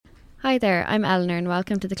Hi there, I'm Eleanor and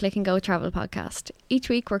welcome to the Click and Go Travel Podcast. Each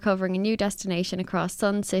week we're covering a new destination across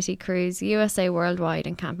Sun City Cruise, USA Worldwide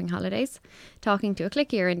and camping holidays, talking to a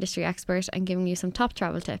Click or industry expert and giving you some top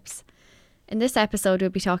travel tips. In this episode we'll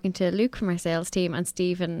be talking to Luke from our sales team and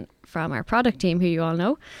Stephen from our product team, who you all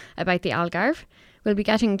know, about the Algarve. We'll be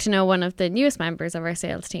getting to know one of the newest members of our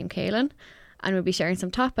sales team, Kaylin, and we'll be sharing some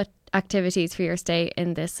top activities for your stay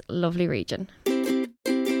in this lovely region.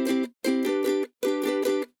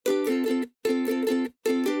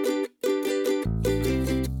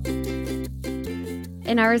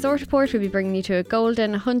 In our resort report, we'll be bringing you to a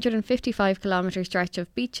golden 155-kilometre stretch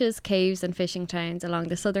of beaches, caves and fishing towns along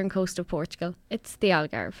the southern coast of Portugal. It's the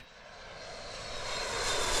Algarve.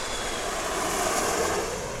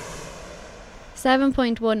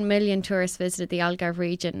 $7.1 million tourists visited the Algarve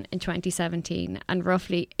region in 2017, and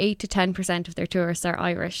roughly 8 to 10% of their tourists are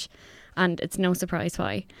Irish, and it's no surprise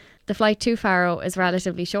why. The flight to Faro is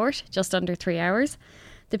relatively short, just under 3 hours.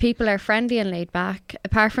 The people are friendly and laid back.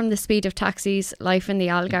 Apart from the speed of taxis, life in the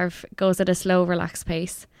Algarve goes at a slow, relaxed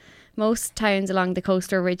pace. Most towns along the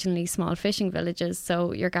coast are originally small fishing villages,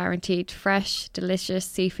 so you're guaranteed fresh, delicious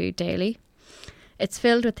seafood daily. It's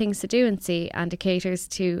filled with things to do and see, and it caters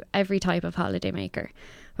to every type of holidaymaker,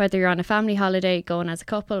 whether you're on a family holiday, going as a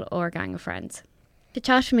couple or a gang of friends. To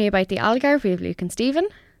chat to me about the Algarve, we have Luke and Stephen.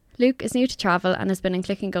 Luke is new to travel and has been in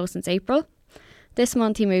Click and Go since April. This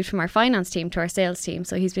month he moved from our finance team to our sales team,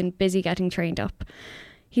 so he's been busy getting trained up.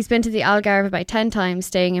 He's been to the Algarve about 10 times,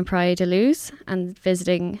 staying in Praia da Luz and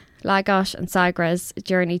visiting Lagos and Sagres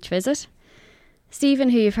during each visit. Stephen,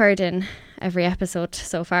 who you've heard in every episode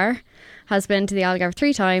so far, has been to the Algarve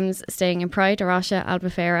 3 times, staying in Praia da Rocha,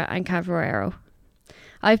 Albufeira and Cavaleiro.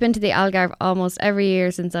 I've been to the Algarve almost every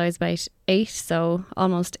year since I was about 8, so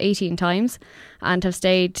almost 18 times, and have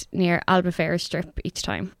stayed near Albufeira Strip each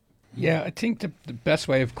time. Yeah, I think the best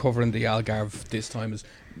way of covering the Algarve this time is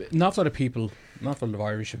not a lot of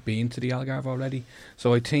Irish have been to the Algarve already.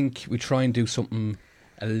 So I think we try and do something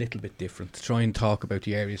a little bit different to try and talk about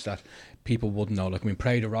the areas that people wouldn't know. Like, I mean,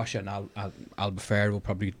 Praia da Rocha and Albufeira will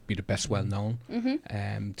probably be the best well known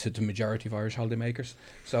to the majority of Irish holidaymakers.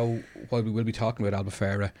 So while we will be talking about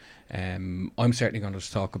Albufeira, I'm certainly going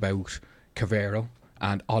to talk about Cavaleiro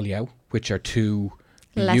and Olhão, which are two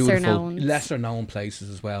lesser known places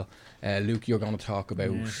as well. Luke, you're going to talk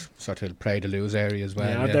about sort of Praia da Luz area as well.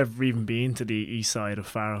 Yeah, I've never even been to the east side of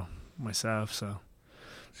Faro myself, so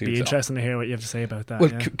it'd be interesting to hear what you have to say about that. Well,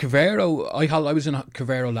 Cavaleiro, I was in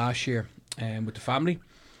Cavaleiro last year with the family,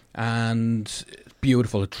 and it's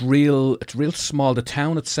beautiful. It's real small. The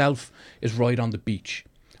town itself is right on the beach.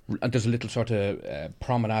 And there's a little sort of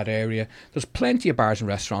promenade area. There's plenty of bars and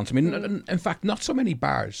restaurants. I mean, in fact, not so many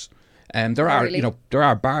bars. There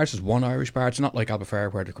are bars. There's one Irish bar. It's not like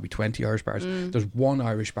Albufeira where there could be 20 Irish bars. There's one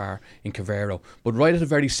Irish bar in Cavaleiro, but right at the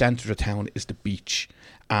very centre of the town is the beach,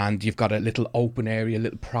 and you've got a little open area, a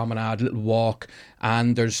little promenade, a little walk,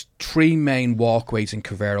 and there's 3 main walkways in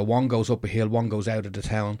Cavaleiro. One goes up a hill, one goes out of the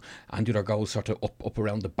town, and the other goes sort of up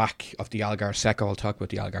around the back of the Algarve Secco. I'll talk about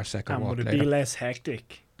the Algarve Secco walk later. Would it be less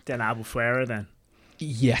hectic than Albufeira then?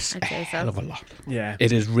 Yes, a hell of a lot. Yeah,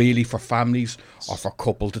 it is really for families or for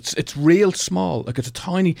couples. It's real small. Like, it's a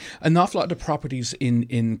tiny. An awful lot of the properties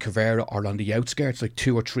in Cavaleiro are on the outskirts, like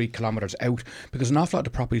 2 or 3 kilometres out, because an awful lot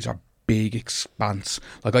of the properties are big expanse.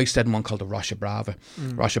 Like, I stayed in one called the Rocha Brava.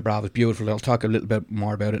 Rocha Brava is beautiful. I'll talk a little bit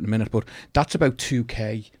more about it in a minute, but that's about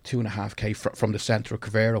 2.5k from the centre of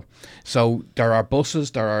Cavaleiro. So there are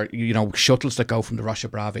buses, there are shuttles that go from the Rocha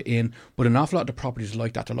Brava in, but an awful lot of the properties are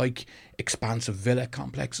like that. They're like expansive villa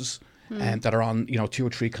complexes that are on 2 or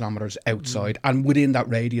 3 kilometres outside and within that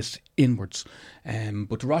radius inwards.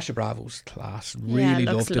 But the Rocha Brava was class. Really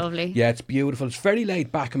loved it. Lovely. Yeah, it's beautiful. It's very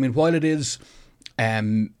laid back. I mean, while it is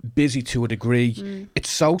busy to a degree, it's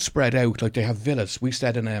so spread out. Like, they have villas. We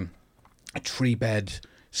stayed in a 3-bed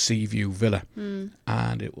sea view villa,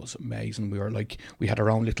 and it was amazing. We had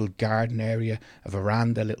our own little garden area, a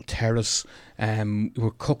veranda, a little terrace. We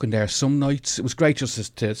were cooking there some nights. It was great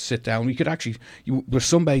just to sit down. We could actually, we were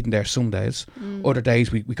sunbathing there some days. Other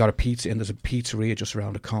days we got a pizza in. There's a pizzeria just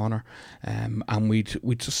around the corner, and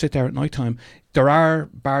we'd just sit there at night time. There are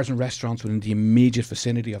bars and restaurants within the immediate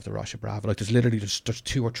vicinity of the Rocha Brava. Like, there's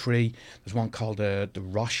 2 or 3. There's one called the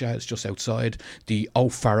Rocha. It's just outside. The O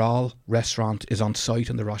Farol restaurant is on site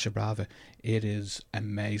in the Rocha Brava. It is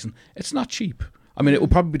amazing. It's not cheap. I mean, it will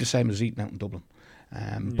probably be the same as eating out in Dublin.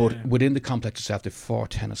 But within the complex itself, they've 4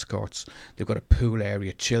 tennis courts. They've got a pool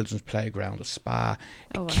area, children's playground, a spa,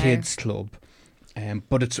 kids club.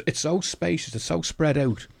 But it's so spacious, it's so spread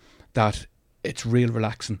out that it's real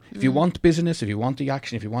relaxing. If you want business, if you want the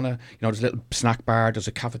action, if you want to, there's a little snack bar, there's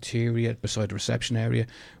a cafeteria beside the reception area.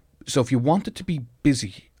 So if you want it to be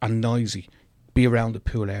busy and noisy, be around the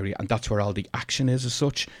pool area, and that's where all the action is as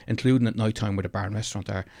such, including at night time where the bar and restaurant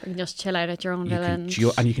are. You can just chill out at your own villa. And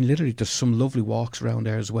you can literally, there's some lovely walks around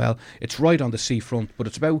there as well. It's right on the seafront, but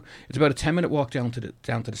it's about a 10-minute walk down to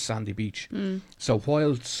the sandy beach. So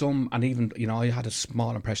while and even, I had a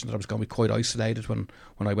small impression that I was going to be quite isolated when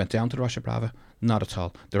I went down to the Rocha Brava, not at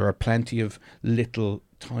all. There are plenty of little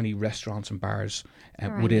tiny restaurants and bars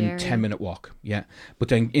within 10-minute walk. Yeah. But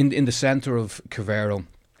then in the centre of Cavero,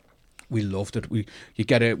 we loved it. We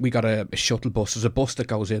got a shuttle bus. There's a bus that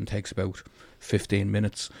goes in, takes about 15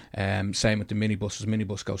 minutes. Same with the minibus. The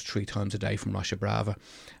minibus goes 3 times a day from Rocha Brava,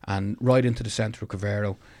 and right into the centre of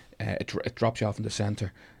Cavero. It drops you off in the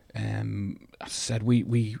centre. As I said,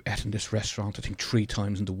 we ate in this restaurant, I think 3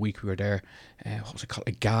 times in the week we were there. What was it called?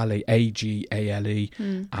 Agale, Agale,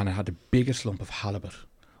 and it had the biggest lump of halibut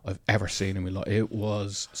I've ever seen in my life. It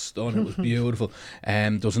was stunning. It was beautiful.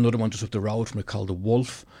 There was another one just up the road from it called the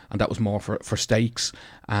Wolf, and that was more for steaks.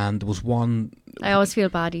 And there was one. I always feel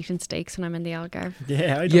bad eating steaks when I'm in the Algarve.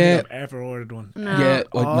 Yeah, I don't think I've ever ordered one. No. Yeah,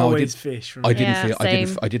 always fish. I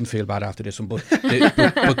didn't feel bad after this one, but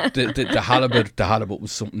the halibut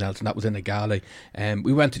was something else, and that was in a galley.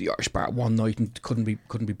 We went to the Irish bar one night and couldn't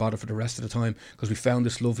be bothered for the rest of the time because we found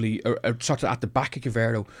this lovely, sort of at the back of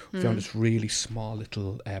Cavero, we found this really small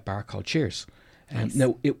little bar called Cheers. Nice.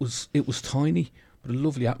 Now it was tiny, but a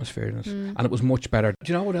lovely atmosphere in it, and it was much better.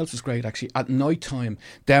 Do you know what else is great actually? At night time,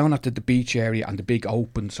 down at the beach area and the big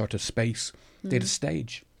open sort of space, they had a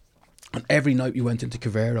stage, and every night we went into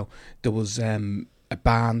Cavero, there was a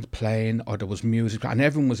band playing or there was music, and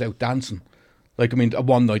everyone was out dancing. Like, I mean,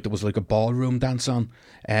 one night there was like a ballroom dance on.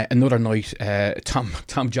 Another night,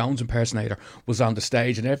 Tom Jones impersonator was on the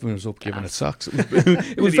stage, and everyone was up giving it socks.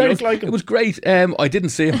 It was very like it was great. I didn't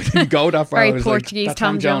see him. I didn't go that far. Very Portuguese like,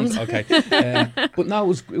 Tom Jones. Okay, but no, it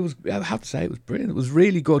was. I have to say, it was brilliant. It was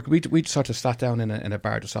really good. We sort of sat down in a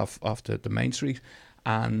bar just off the main street,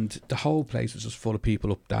 and the whole place was just full of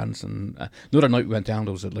people up dancing. Another night we went down,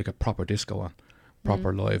 there was like a proper disco on.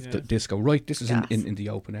 Proper live disco. Right, this is in the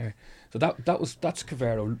open air. So that's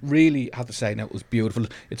Cavero. Really have to say now, it was beautiful.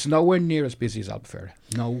 It's nowhere near as busy as Albufeira.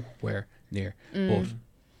 Nowhere near. But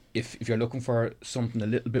if you're looking for something a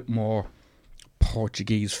little bit more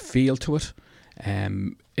Portuguese feel to it,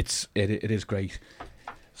 it is great.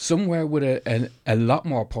 Somewhere with a lot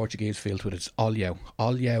more Portuguese feel to it, it's Olhão.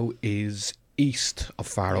 Olhão is east of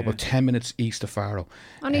Faro, about 10 minutes east of Faro.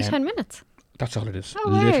 Only 10 minutes? That's all it is. Oh,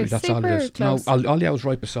 literally, wow, that's all it is. close. No, Olhão's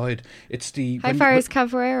right beside. It's the. How far is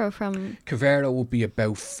Cavero from? Cavero will be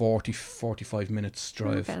about 45 minutes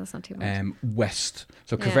drive. Okay, that's not too bad. West.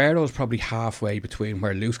 So Cavero is probably halfway between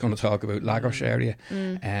where Luke's going to talk about Lagos area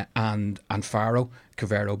and Faro.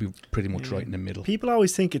 Cavero will be pretty much right in the middle. People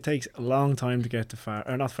always think it takes a long time to get to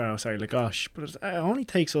Lagos, but it only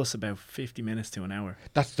takes us about 50 minutes to an hour.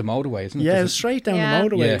 That's the motorway, isn't it? Yeah, it's straight down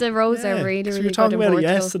the motorway. Yeah. The roads are really, really we were good talking in about Portugal.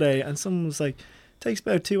 it yesterday, and someone was like, it takes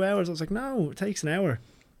about 2 hours. I was like, no, it takes an hour.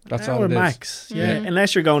 That's an all hour it is. max. Yeah,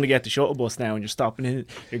 unless you're going to get the shuttle bus now and you're stopping in,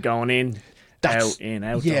 you're going in. Out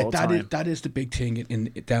the whole time. That is the big thing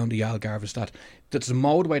in down the Algarve, is that there's a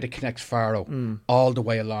motorway that connects Faro all the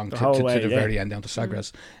way along to the very end down to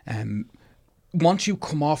Sagres. Once you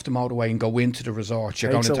come off the motorway and go into the resort,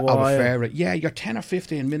 you're going into Albufeira. Yeah, you're 10 or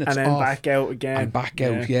 15 minutes and then off. back out again. And back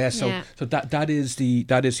out, So that is the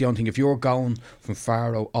only thing. If you're going from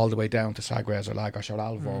Faro all the way down to Sagres or Lagos or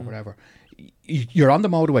Alvor or whatever, you're on the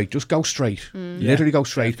motorway, just go straight. Literally go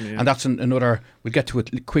straight. Definitely. And that's another, we'll get to a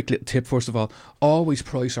quick little tip first of all. Always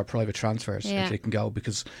price our private transfers if you can go,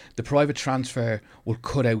 because the private transfer will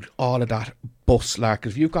cut out all of that bus lark.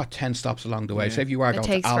 Because if you've got 10 stops along the way, say if you are going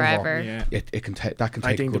to Alvor, it can take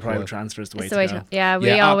I think the private transfer is the way to go. Yeah, we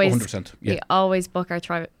 100%, we always book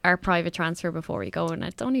our private transfer before we go, and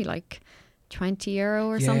it's only like €20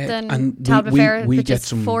 or something. And Albufeira, we get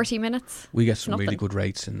some 40 minutes. We get some really good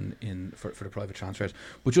rates for the private transfers.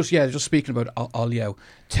 But just speaking about Olhão,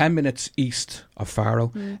 10 minutes east of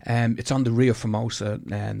Faro. It's on the Rio Formosa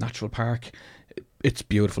Natural Park. It's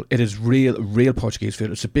beautiful. It is real Portuguese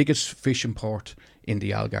food. It's the biggest fishing port in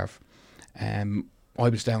the Algarve. I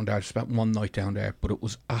was down there. I spent one night down there, but it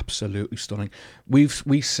was absolutely stunning. We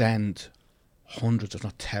send hundreds, if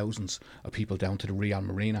not thousands, of people down to the Real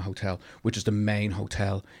Marina Hotel, which is the main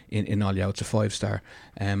hotel in Olhão. It's a 5-star.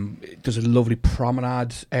 There's a lovely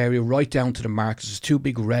promenade area right down to the markets. There's 2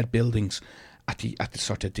 big red buildings at the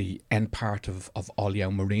sort of the end part of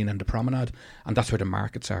Olhão Marina and the promenade, and that's where the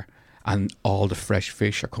markets are. and all the fresh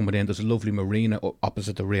fish are coming in. There's a lovely marina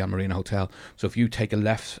opposite the Real Marina Hotel. So if you take a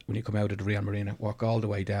left when you come out of the Real Marina, walk all the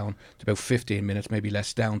way down to about 15 minutes, maybe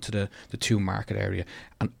less, down to the 2 market area,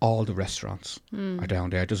 and all the restaurants are down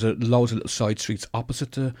there. There's loads of little side streets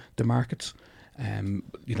opposite the markets.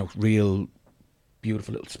 Real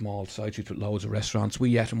beautiful little small side streets with loads of restaurants.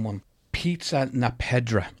 We ate in one. Pizza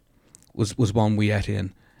Napedra was one we ate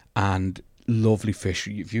in, and lovely fish.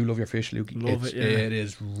 If you love your fish, Luke, it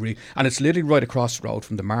is and it's literally right across the road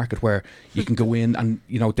from the market where you can go in and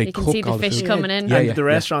they you can cook see the all fish the food. coming in. And the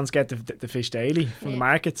restaurants get the fish daily from the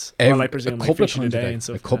markets. I presume a couple of times times a day, and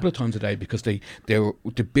stuff. a couple of times a day, because they were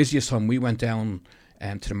the busiest time. We went down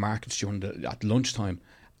to the markets at lunchtime,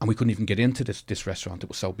 and we couldn't even get into this restaurant. It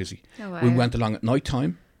was so busy. Oh, wow. We went along at night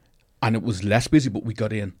time, and it was less busy, but we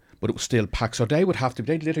got in. But it was still packed. So they'd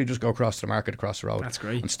literally just go across the market, across the road. That's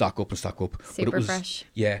great. And stock up. Super fresh.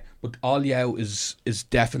 Yeah. But All Yao is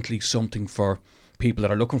definitely something for people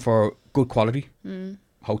that are looking for good quality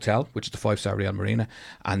hotel, which is the 5-star Real Marina,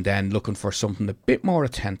 and then looking for something a bit more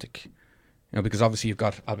authentic. Because obviously you've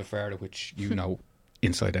got Albufeira, which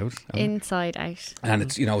inside out. Inside out. And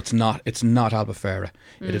it's not Albufeira.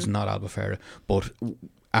 It is not Albufeira. But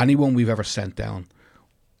anyone we've ever sent down,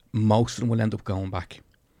 most of them will end up going back.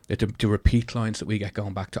 The repeat clients that we get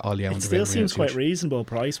going back to All Yao. It still seems quite reasonable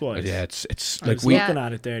price wise. Yeah, it's I like was looking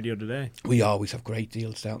at it there the other day. We always have great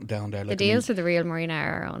deals down there. The deals for the Real Marina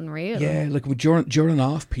are unreal. Yeah, like during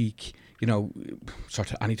off peak,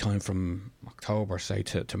 sort of any time from October, say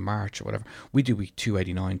to March or whatever, we do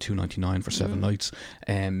 $289, $299 for 7 nights.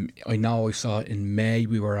 I know I saw in May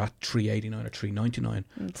we were at $389 or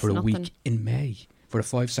 $399 for a week in May for a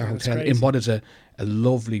 5-star hotel in what is a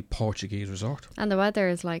lovely Portuguese resort. And the weather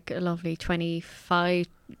is like a lovely 25,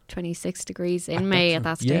 26 degrees in May at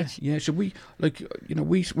that stage. Yeah. So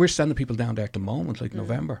we're sending people down there at the moment, like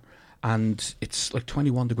November, and it's like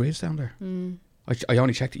 21 degrees down there. I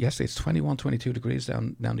only checked it yesterday. It's 21, 22 degrees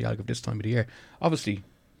down the Algarve this time of the year. Obviously,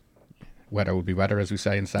 weather will be weather, as we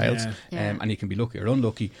say in sales, and you can be lucky or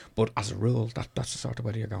unlucky. But as a rule, that's the sort of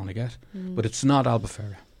weather you're going to get. But it's not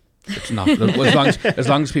Albufeira. It's not. as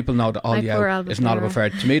long as people know that All Yao is not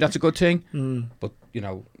Albufeira. To me, that's a good thing. But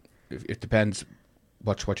it depends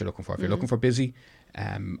what you're looking for. If you're looking for busy,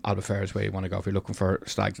 Albufeira is where you want to go. If you're looking for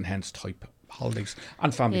stags and hens type holidays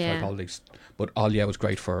and family type holidays, but All Yao is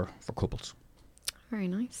great for couples. Very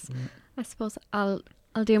nice. I suppose I'll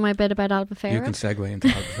do my bit about Albufeira. You can segue into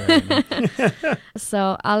Albufeira.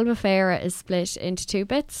 So Albufeira is split into 2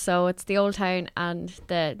 bits. So it's the Old Town and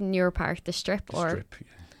the newer part, the Strip,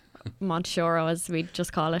 Monteshoro, as we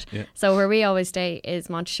just call it. Yeah. So where we always stay is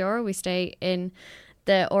Monteshoro. We stay in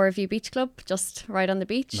the Oroview Beach Club, just right on the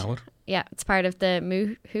beach. Know it? Yeah, it's part of the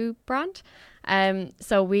Moohoo brand.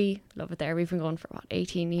 So we love it there. We've been going for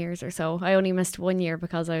 18 years or so. I only missed 1 year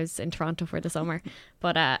because I was in Toronto for the summer.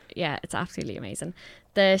 But it's absolutely amazing.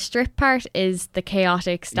 The Strip part is the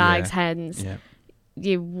chaotic stags, hens. Yeah.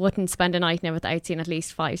 You wouldn't spend a night now without seeing at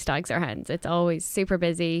least 5 stags or hens. It's always super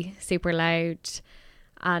busy, super loud.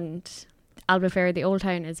 And Albufeira, the Old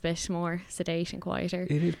Town, is a bit more sedate and quieter.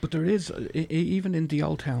 It is, but there is, even in the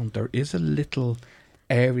Old Town, there is a little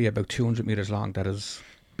area about 200 metres long that is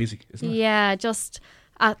busy, isn't it? Yeah,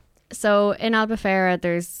 so in Albufeira,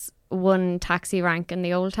 there's one taxi rank in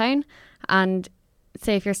the Old Town, and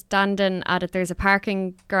say if you're standing at it, there's a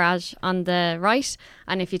parking garage on the right,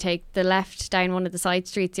 and if you take the left down one of the side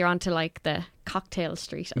streets, you're onto like the cocktail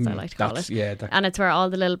street, as I like to call it. Yeah, and it's where all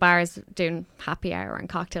the little bars doing happy hour and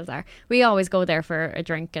cocktails are. We always go there for a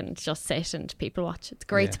drink and just sit and people watch. It's a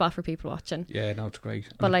great spot for people watching. Yeah, no, it's great.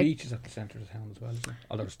 And but the beach is at the centre of the town as well, isn't it?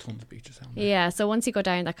 Oh, there's tons of beaches down there. Yeah, so once you go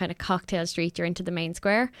down that kind of cocktail street, you're into the main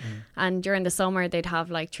square. And during the summer, they'd have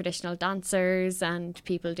like traditional dancers and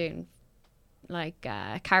people doing like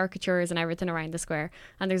caricatures and everything around the square,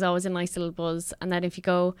 and there's always a nice little buzz. And then if you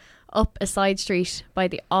go up a side street by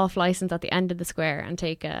the off license at the end of the square and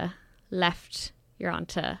take a left, you're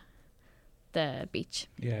onto the beach.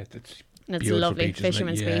 Yeah, it's a lovely beach,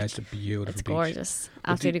 Fisherman's Beach. Yeah, it's a beautiful beach. It's gorgeous,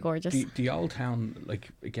 absolutely gorgeous. The Old Town, like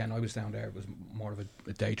again, I was down there. It was more of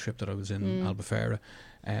a day trip that I was in Albufeira.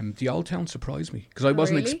 The Old Town surprised me because I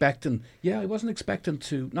wasn't expecting. Yeah, I wasn't expecting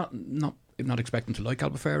to not expecting to like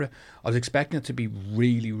Albufeira. I was expecting it to be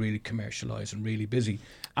really, really commercialised and really busy.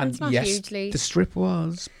 And yes, hugely. The Strip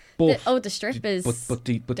was. But the Strip is. But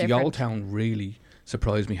the Old Town really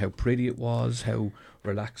surprised me how pretty it was, how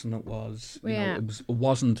relaxing it was. You know, it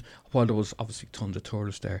wasn't, while there was obviously tons of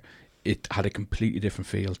tourists there, it had a completely different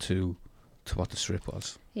feel to what the Strip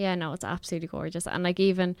was. Yeah, no, it's absolutely gorgeous. And like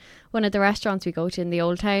even one of the restaurants we go to in the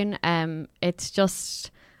Old Town, it's just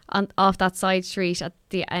off that side street at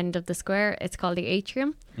the end of the square. It's called the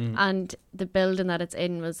Atrium, and the building that it's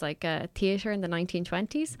in was like a theatre in the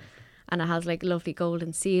 1920s, and it has like lovely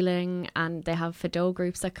golden ceiling, and they have Fado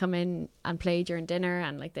groups that come in and play during dinner,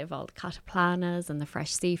 and like they've all the cataplanas and the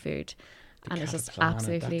fresh seafood. And it's just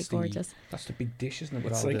absolutely gorgeous. That's the big dish, isn't it?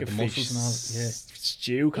 With It's all like the a mussels fish and all. Yeah.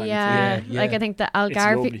 stew kind of Yeah, thing. Yeah. like I think the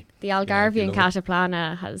lovely. Algarvian love it.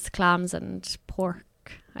 cataplana has clams and pork.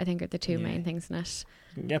 I think are the two Yeah. main things in it.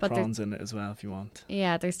 You can get But there- prawns in it as well if you want.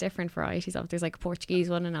 Yeah, there's different varieties of. There's like a Portuguese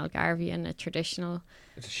one, an Algarvian, a traditional.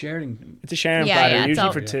 It's a sharing. It's a sharing Yeah, platter, yeah, it's usually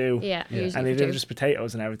all- for two. Yeah, Yeah. usually And for they do two. just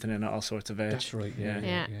potatoes and everything in it, all sorts of veg. That's right. Yeah.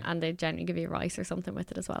 Yeah, and they generally give you rice or something with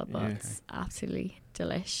it as well. But Yeah. it's absolutely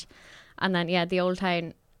delish. And then the Old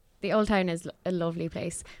Town. The Old Town is a lovely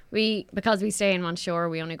place. Because we stay in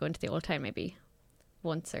Monshore, we only go into the Old Town maybe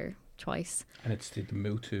once or twice. And it's the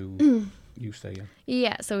Mutu you stay in.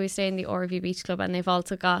 Yeah, so we stay in the Oroview Beach Club, and they've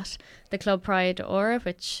also got the Club Praia de Ora,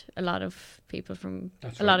 which a lot of people from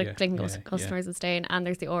That's a lot right, of Clinton customers would stay in, and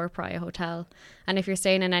there's the Ora Praia Hotel. And if you're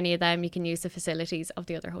staying in any of them, you can use the facilities of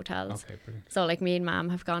the other hotels. Okay, brilliant. So like me and Mam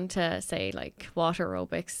have gone to say like water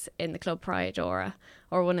aerobics in the Club Praia de Ora,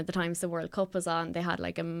 or one of the times the World Cup was on, they had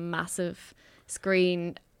like a massive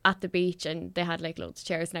screen at the beach, and they had like loads of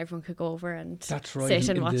chairs, and everyone could go over and That's right. sit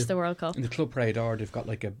and In watch the World Cup. In the Club Parade R, they've got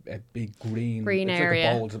like a big green it's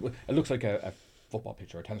area. Like a bowls. It looks like a football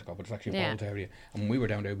pitch or a tennis court, but it's actually a bowls area. And when we were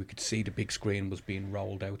down there, we could see the big screen was being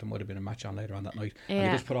rolled out. There might have been a match on later on that night. And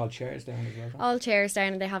they just put all chairs down as well. Right? All chairs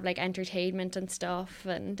down, and they have like entertainment and stuff,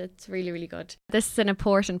 and it's really, really good. This is an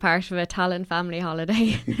important part of a Talon family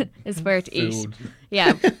holiday is where to eat. Food.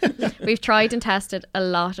 Yeah, we've tried and tested a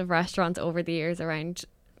lot of restaurants over the years around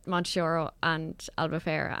Monshoro and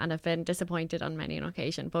Albufeira, and have been disappointed on many an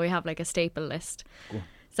occasion, but we have like a staple list. Cool.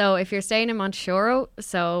 So if you're staying in Monshoro,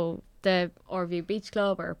 so the Orview Beach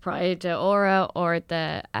Club or Praia de Ora or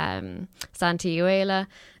the Santa Euela,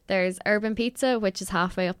 there's Urban Pizza, which is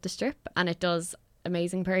halfway up the strip, and it does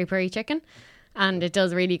amazing peri-peri chicken, and it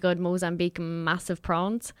does really good Mozambique massive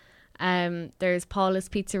prawns. There's Paula's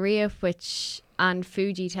Pizzeria and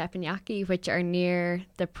Fuji Teppanyaki, which are near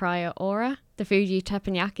the Praia Ora. The Fuji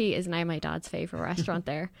Teppanyaki is now my dad's favourite restaurant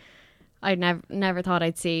there. I never thought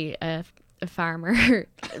I'd see a farmer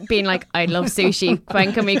being like, I love sushi,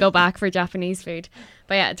 when can we go back for Japanese food?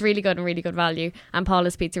 But yeah, it's really good and really good value. And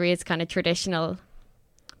Paula's Pizzeria is kind of traditional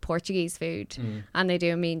Portuguese food, and they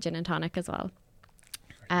do a mean gin and tonic as well.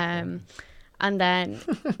 And then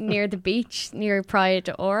near the beach, near Praia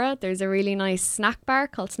de Ora, there's a really nice snack bar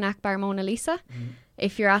called Snack Bar Mona Lisa.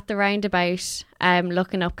 If you're at the roundabout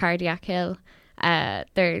looking up Cardiac Hill,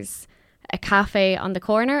 there's a cafe on the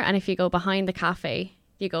corner, and if you go behind the cafe,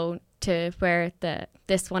 you go to where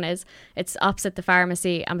this one is. It's opposite the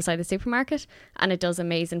pharmacy and beside the supermarket, and it does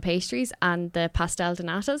amazing pastries and the pastel de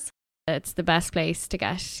natas. It's the best place to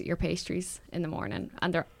get your pastries in the morning,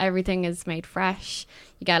 and everything is made fresh.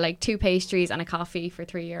 You get like 2 pastries and a coffee for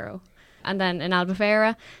 €3. And then in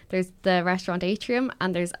Albufeira, there's the restaurant Atrium,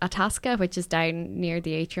 and there's Atasca, which is down near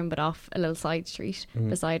the Atrium but off a little side street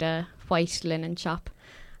beside a white linen shop.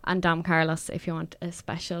 And Dom Carlos, if you want a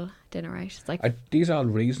special dinner out. It's like Are these all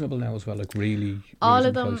reasonable now as well? Like really all of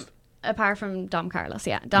reasonable them, priced? apart from Dom Carlos.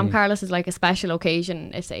 Yeah, Dom Carlos is like a special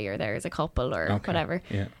occasion if say you're there as a couple or whatever.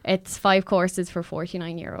 Yeah. It's 5 courses for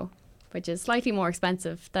 €49, which is slightly more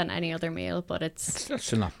expensive than any other meal, but it's That's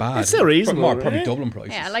still not bad. It's still reasonable, Probably yeah. Dublin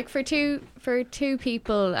prices. yeah, like for two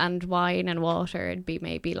people and wine and water, it'd be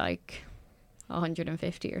maybe like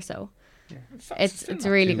 150 or so. Yeah, It's still not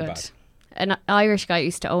really too good. bad. An Irish guy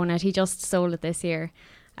used to own it. He just sold it this year,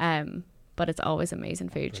 but it's always amazing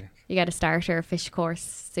food. brilliant. You get a starter, fish course,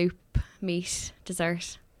 soup, meat,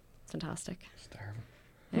 dessert. It's fantastic. Starving.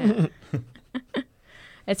 Yeah.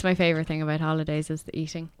 It's my favourite thing about holidays is the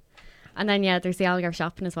eating. And then there's the Algarve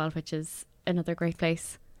shopping as well, which is another great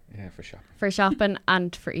place Yeah, for shopping. for shopping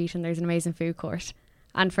and for eating. There's an amazing food court.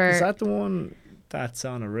 And for Is that the one that's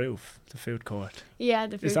on a roof, the food court? the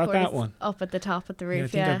food is that court that is one? up at the top of the Yeah, I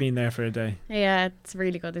roof. think I've been there for a day. Yeah, it's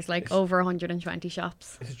really good. There's like It's- over 120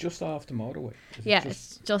 shops. Is it just off the motorway? Is it Yeah,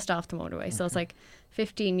 just- it's just off the motorway. So it's like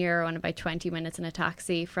 €15 and about 20 minutes in a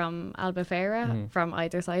taxi from Albufeira from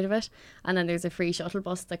either side of it. And then there's a free shuttle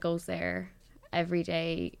bus that goes there every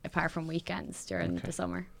day apart from weekends during the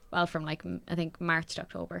summer. Well, from like, I think March to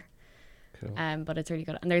October. Cool. But it's really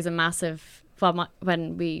good. And there's a massive,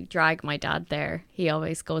 when we drag my dad there, he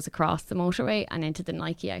always goes across the motorway and into the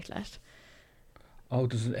Nike outlet. Oh,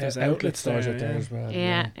 there's There's outlet outlets stores there, out there yeah. as well.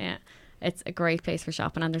 Yeah. It's a great place for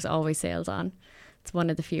shopping, and there's always sales on. It's one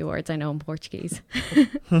of the few words I know in Portuguese.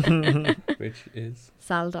 Which is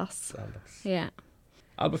Saldos. Saldos. Yeah.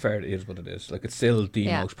 Albufeira is what it is. Like, it's still the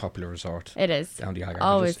Yeah. most popular resort It is. down the Algarve.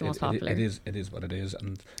 Always Just- the most it popular. is what it is.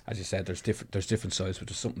 And as you said, there's different sides, but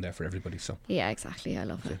there's something there for everybody. So, Yeah, exactly. I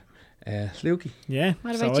love it. Lukey. Yeah,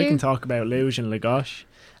 What so about I you? can talk about Luge and Lagos,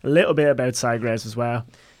 a little bit about Sagres as well,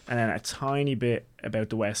 and then a tiny bit about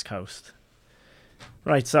the West Coast.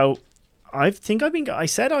 Right, so I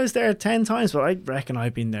said I was there 10 times, but I reckon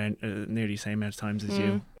I've been there nearly the same amount of times as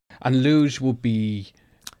you. And Luge would be,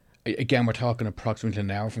 again, we're talking approximately an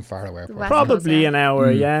hour from Faro Airport. West Probably Coast, an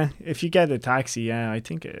hour, Mm. yeah. If you get a taxi, yeah, I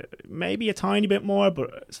think maybe a tiny bit more,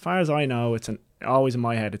 but as far as I know, always in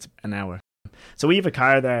my head, it's an hour. So we have a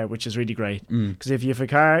car there, which is really great. Because if you have a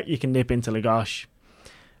car, you can nip into Lagos.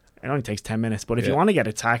 It only takes 10 minutes. But if you want to get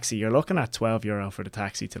a taxi, you're looking at €12 for the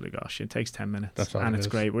taxi to Lagos. It takes 10 minutes. That's all and it it's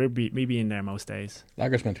is. great. We be in there most days.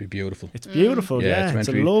 Lager's meant to be beautiful. It's beautiful, Yeah, yeah. it's meant It's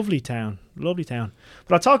to a be. lovely town. Lovely town.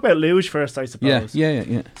 But I'll talk about Luge first, I suppose.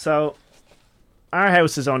 Yeah. So our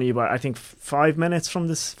house is only about, I think, 5 minutes from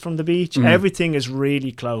the beach. Mm. Everything is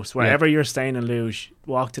really close. Wherever you're staying in Luge,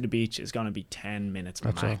 walk to the beach is going to be 10 minutes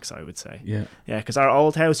That's max, I would say. Yeah. Yeah, because our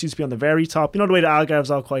old house used to be on the very top. You know the way the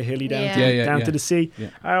Algarve's all quite hilly down, Yeah. to the sea? Yeah.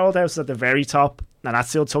 Our old house is at the very top. Now, that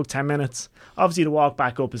still took 10 minutes. Obviously, the walk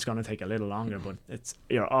back up is going to take a little longer, but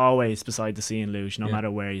you're always beside the sea in Luge, no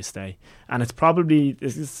matter where you stay. And it's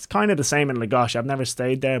kind of the same in Lagos. I've never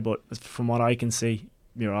stayed there, but from what I can see,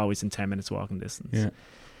 you're always in 10 minutes walking distance. Yeah.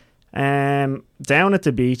 Down at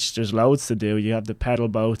the beach, there's loads to do. You have the pedal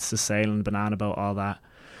boats, the sailing, banana boat, all that.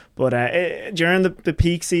 But during the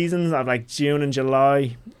peak seasons of like June and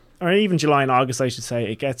July, or even July and August, I should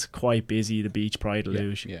say, it gets quite busy, the beach Pride of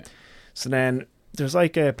Luge. Yeah. So then there's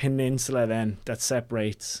like a peninsula then that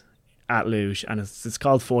separates at Luge, and it's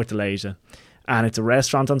called Fortaleza. And it's a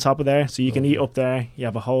restaurant on top of there, so you can eat up there. You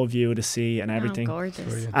have a whole view of the sea and everything. Oh, gorgeous.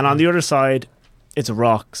 Brilliant. And on the other side, it's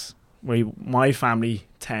rocks. Where my family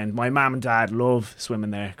my mum and dad love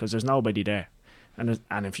swimming there because there's nobody there. And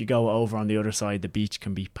if you go over on the other side, the beach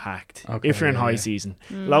can be packed. Okay, if you're in high yeah. season.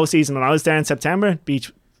 Low season, when I was there in September,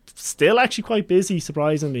 beach still actually quite busy,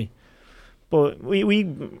 surprisingly. But we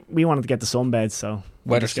wanted to get the sunbeds, so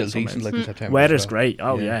we Weather's just still get decent, sunbeds. like in September. Weather's as well. great.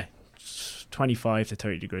 Oh Yeah. yeah. 25 to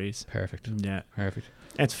 30 degrees. Perfect. Yeah. Perfect.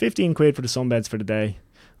 It's 15 quid for the sunbeds for the day,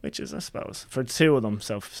 which is, I suppose, for two of them,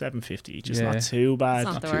 so 7.50 each. It's Yeah. not too bad.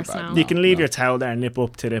 It's not the too worst bad. now. You can leave No. your towel there and nip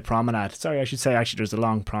up to the promenade. Sorry, I should say, actually, there's a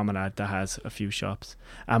long promenade that has a few shops.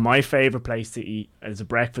 And my favourite place to eat is a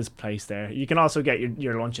breakfast place there. You can also get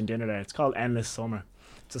your lunch and dinner there. It's called Endless Summer.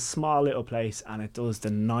 It's a small little place, and it does the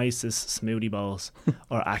nicest smoothie bowls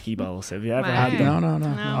or ackee bowls. Have you ever Wow. had them? No.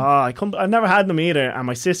 Oh, I've never had them either. And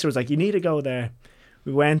my sister was like, you need to go there.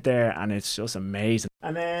 We went there, and it's just amazing.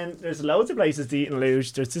 And then there's loads of places to eat in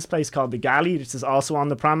Luge. There's this place called the Galley, which is also on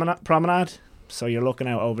the promenade. So you're looking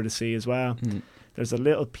out over the sea as well. There's a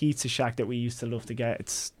little pizza shack that we used to love to get.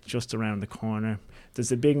 It's just around the corner.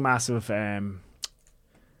 There's a big, massive,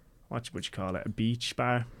 what would you call it? A beach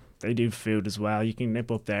bar. They do food as well. You can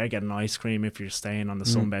nip up there, get an ice cream if you're staying on the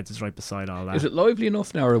sunbeds. It's right beside all that. Is it lively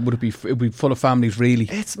enough now, or would it be full of families, really?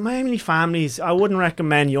 It's mainly families. I wouldn't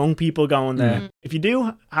recommend young people going there. If you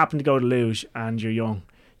do happen to go to Luge and you're young,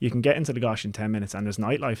 you can get into the Gosh in 10 minutes, and there's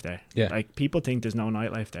nightlife there. Yeah. Like, people think there's no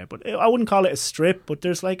nightlife there, but I wouldn't call it a strip, but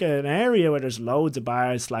there's like an area where there's loads of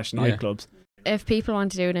bars / nightclubs. If people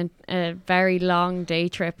want to do a very long day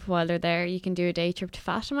trip while they're there, you can do a day trip to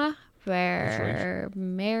Fatima, where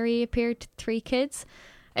Mary appeared to 3 kids.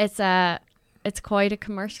 It's quite a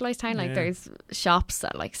commercialized town. Like, there's shops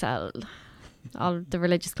that like sell all the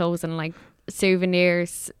religious clothes and like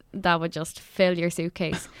souvenirs that would just fill your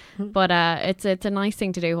suitcase. But it's a nice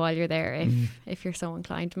thing to do while you're there if you're so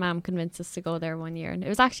inclined. Mum convinced us to go there one year, and it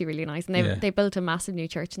was actually really nice. And they built a massive new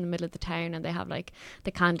church in the middle of the town, and they have like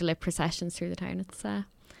the candlelit processions through the town. It's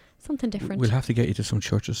something different. We'll have to get you to some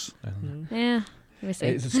churches. Yeah. Let me see.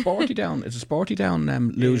 Is it sporty down? Is it sporty down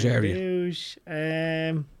Luge area? Luge,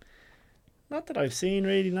 not that I've seen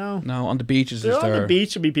really, no. No, on the beaches is On there. the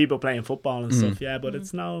beach would be people playing football and stuff, yeah, but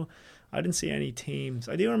I didn't see any teams.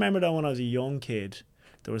 I do remember that when I was a young kid,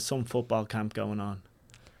 there was some football camp going on,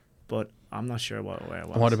 but I'm not sure where it was.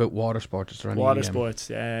 And what about water sports? Is there any, water sports?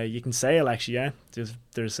 You can sail actually. Yeah,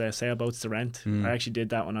 there's sailboats to rent. I actually did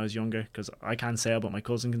that when I was younger because I can't sail, but my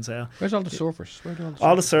cousin can sail. Where's all the surfers? Where do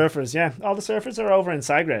All the surfers, yeah, all the surfers are over in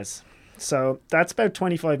Sagres. So that's about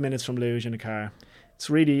 25 minutes from Luge in a car. It's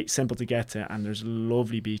really simple to get to, and there's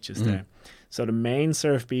lovely beaches there. So the main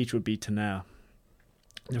surf beach would be Tunel.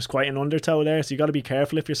 There's quite an undertow there, so you got to be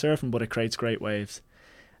careful if you're surfing, but it creates great waves.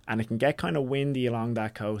 And it can get kind of windy along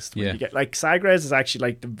that coast. When you get, like, Sagres is actually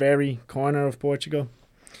like the very corner of Portugal.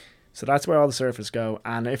 So that's where all the surfers go.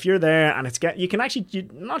 And if you're there and you can actually,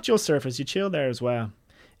 not just surfers, you chill there as well.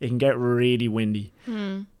 It can get really windy.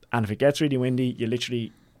 And if it gets really windy, you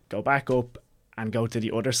literally go back up and go to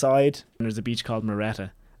the other side. And there's a beach called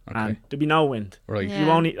Moretta. Okay. And there'll be no wind. Right. Yeah. You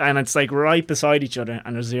won't, and it's like right beside each other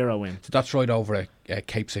and there's zero wind. So that's right over at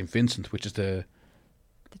Cape St. Vincent, which is the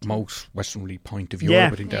most westerly point of Yeah.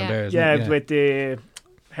 Europe, I think, down there, isn't Yeah, it? with the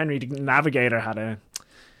Henry the Navigator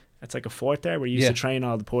it's like a fort there where you used to train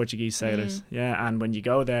all the Portuguese sailors. Yeah, and when you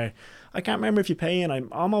go there, I can't remember if you pay in. I'm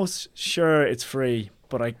almost sure it's free,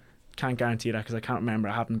 but I can't guarantee that because I can't remember.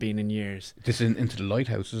 I haven't been in years. This is into the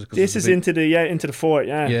lighthouse, is it? This is into the fort.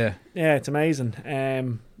 Yeah, Yeah. it's amazing.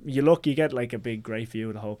 You get like a big great view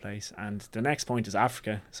of the whole place, and the next point is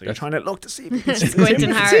Africa. So you're trying to look to see if you can see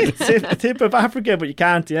Squinting hard. the tip of Africa, but you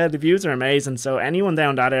can't. Yeah, the views are amazing. So anyone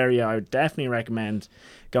down that area, I would definitely recommend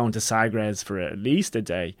going to Sagres for at least a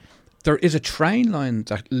day. There is a train line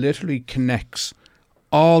that literally connects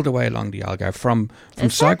all the way along the Algarve from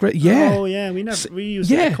Sagres. Yeah. Oh yeah, we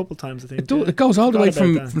used it a couple times. I think It goes all the way Forgot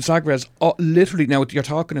from about Sagres. Literally, now you're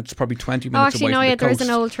talking, it's probably 20 Oh, minutes actually, away no, from yeah, the there's coast.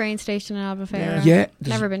 an old train station in Albufeira. Yeah,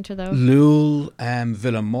 Never been to though. Lul,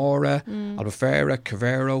 Villamora, Albufeira,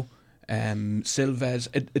 Cavero, Silves.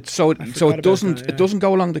 It doesn't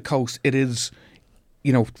go along the coast. It is,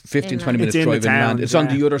 15, 20 minutes It's in the drive inland. town, It's on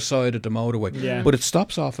yeah. the other side of the motorway. Yeah. But it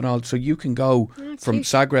stops off and all, so you can go from cute.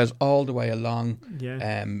 Sagres all the way along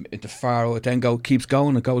into Faro. It then keeps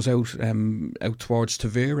going. It goes out towards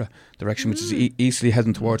Tavira direction, which is easily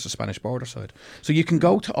heading towards the Spanish border side. So you can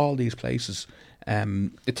go to all these places.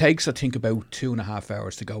 It takes, I think, about 2.5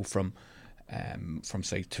 hours to go from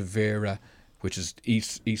say Tavira, which is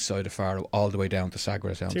east side of Faro, all the way down to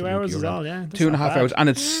Sagres. Down 2 to hours is Europe. all. Yeah, that's 2.5 not bad. hours, and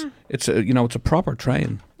it's a proper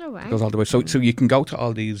train. Oh, wow. It goes all the way. So you can go to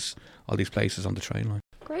all these places on the train line.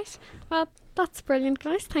 Great. Well, that's brilliant,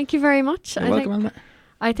 guys. Thank you very much. You're welcome, Elma.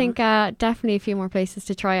 I think definitely a few more places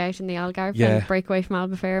to try out in the Algarve and break away from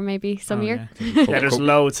Albufeira maybe some year. Yeah, there's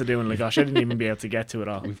loads to do in Lagos. I didn't even be able to get to it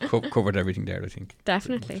all. We've covered everything there, I think.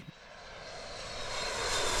 Definitely.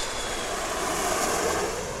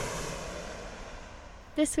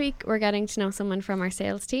 This week we're getting to know someone from our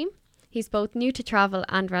sales team. He's both new to travel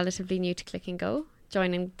and relatively new to Click and Go,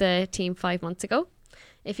 joining the team 5 months ago.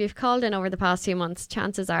 If you've called in over the past few months,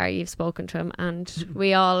 chances are you've spoken to him, and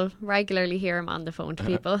we all regularly hear him on the phone to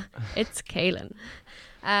people. It's Caelan.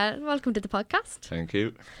 Welcome to the podcast. Thank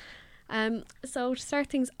you. So to start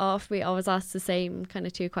things off, we always ask the same kind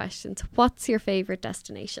of two questions. What's your favourite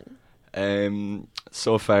destination?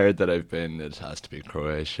 So far that I've been, it has to be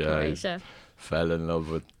Croatia. Croatia. I fell in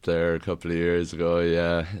love with there a couple of years ago.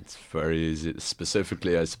 Yeah, it's very easy.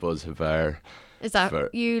 Specifically, I suppose Hvar. Is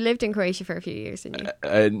that you lived in Croatia for a few years, didn't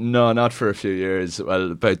you? No, not for a few years.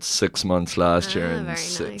 Well, about 6 months last year, and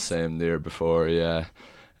very nice. same the year before. Yeah,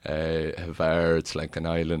 Hvar. It's like an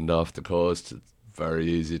island off the coast. It's very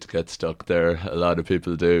easy to get stuck there. A lot of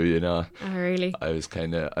people do, Oh, really? I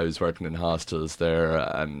was working in hostels there,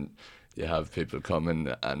 and you have people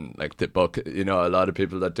coming and like they book. A lot of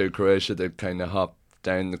people that do Croatia, they kind of hop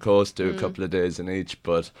down the coast, do a couple of days in each,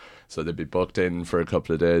 but so they'd be booked in for a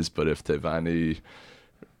couple of days. But if they've any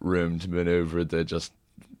room to manoeuvre, they just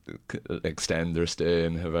extend their stay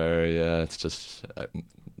in Hvar. Yeah, it's just a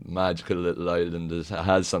magical little island. It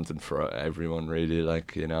has something for everyone, really.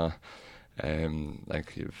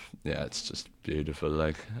 It's just beautiful.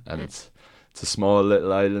 And it's a small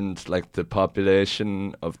little island. Like the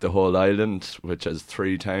population of the whole island, which has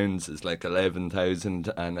 3 towns, is like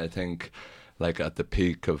 11,000, and I think, like at the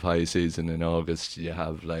peak of high season in August, you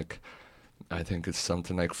have I think it's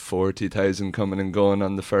something like 40,000 coming and going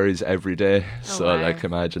on the ferries every day. Wow.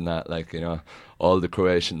 Imagine that, all the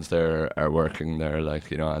Croatians there are working there,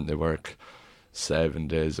 and they work 7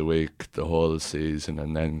 days a week the whole season,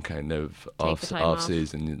 and then kind of off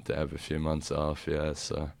season they have a few months off. Yeah,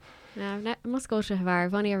 so. Yeah, I must go to Hvar.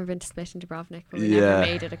 I've only ever been to Split and Dubrovnik, but we never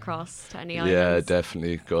made it across to any islands. Yeah,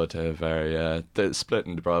 definitely go to Hvar. Yeah, the Split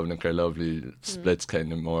and Dubrovnik are lovely. Split's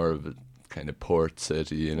kind of more of a kind of port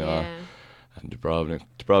city, Yeah. and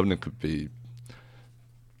Dubrovnik could be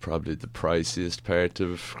probably the priciest part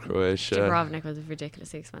of Croatia. Dubrovnik was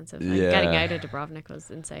ridiculously expensive. Getting out of Dubrovnik was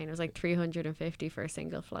insane. It was like 350 for a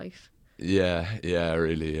single flight. Yeah,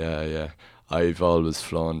 really, yeah. I've always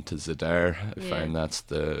flown to Zadar. I find that's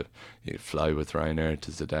you fly with Ryanair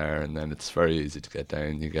to Zadar, and then it's very easy to get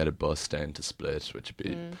down. You get a bus down to Split, which would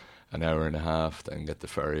be an hour and a half, then get the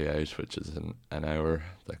ferry out, which is an hour.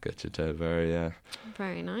 That gets you to Hvar, yeah.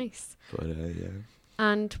 Very nice. But, yeah.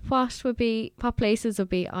 And what places would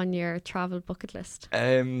be on your travel bucket list?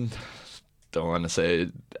 don't want to say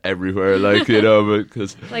everywhere, like, you know,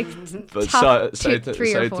 because Like but top South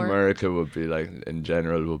three or South four. America would be like, in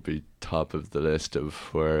general, would be top of the list of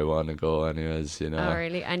where I want to go anyways, you know. Oh,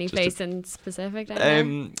 really? Any just place in specific down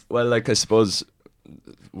there? Well, like, I suppose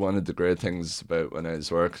one of the great things about when I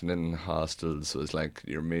was working in hostels was like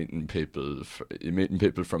you're meeting people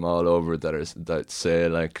from all over that say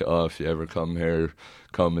like, oh, if you ever come here,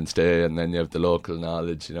 come and stay, and then you have the local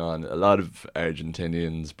knowledge, you know. And a lot of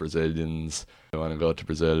Argentinians, Brazilians, I want to go to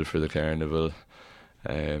Brazil for the carnival,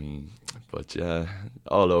 but yeah,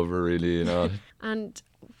 all over really, you know. And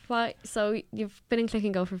what? So you've been in Click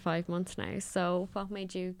and Go for 5 months now. So what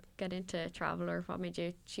made you get into travel, or what made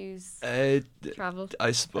you choose travel?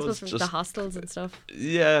 I suppose from just the hostels and stuff.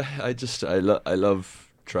 yeah, I love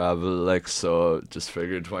travel, like, so just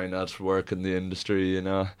figured why not work in the industry, you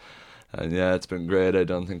know. And yeah, it's been great. I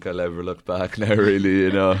don't think I'll ever look back now, really,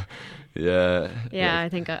 you know. Yeah. Yeah, I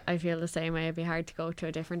think I feel the same way. It'd be hard to go to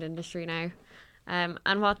a different industry now.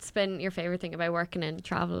 And what's been your favourite thing about working in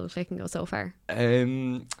travel, Click and Go, so far?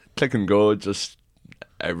 Click and Go, just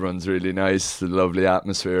everyone's really nice, the lovely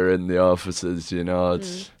atmosphere in the offices, you know.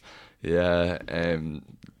 It's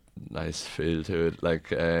nice feel to it.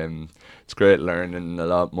 Like, it's great learning a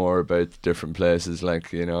lot more about different places,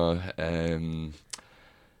 like, you know.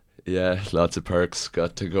 Yeah, lots of perks.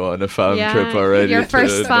 Got to go on a fam trip already. Your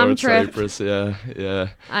first to fam North trip. Cyprus, yeah.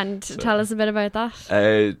 And tell us a bit about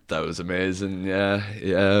that. That was amazing. Yeah.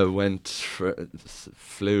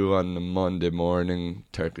 Flew on a Monday morning,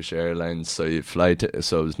 Turkish Airlines. So you fly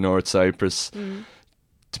so it was North Cyprus.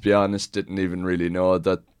 To be honest, didn't even really know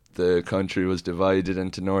that the country was divided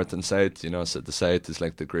into north and south. You know, so the south is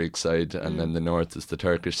like the Greek side, and then the north is the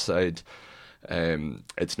Turkish side.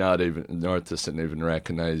 It's not even, North isn't even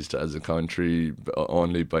recognised as a country,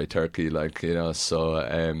 only by Turkey, like, you know.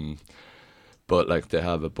 So but like they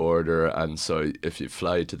have a border, and so if you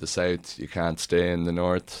fly to the south you can't stay in the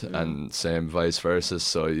north, and same vice versa.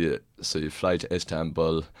 So you fly to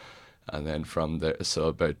Istanbul, and then from there, so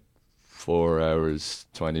about 4 hours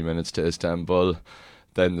 20 minutes to Istanbul,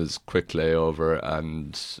 then there's quick layover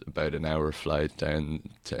and about an hour flight down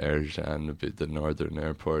to Erdogan, the northern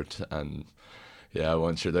airport. And yeah,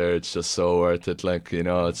 once you're there, it's just so worth it. Like, you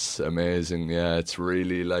know, it's amazing. Yeah, it's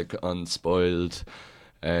really like unspoiled.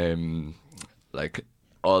 Like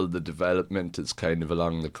all the development is kind of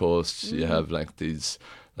along the coast. You have like these,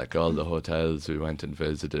 like all the hotels we went and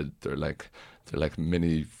visited, they're like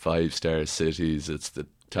mini 5-star cities. It's the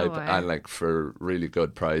type, and like for really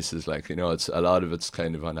good prices. Like, you know, it's a lot of it's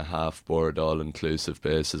kind of on a half board, all inclusive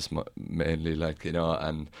basis, mainly, like, you know.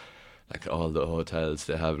 And like all the hotels,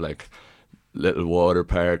 they have like little water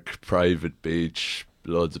park, private beach,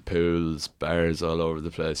 loads of pools, bars all over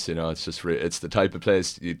the place, you know. It's just it's the type of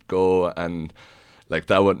place you'd go, and like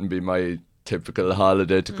that wouldn't be my typical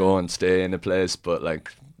holiday to go and stay in a place, but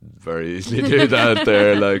like very easily do that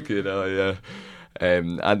there, like, you know. Yeah.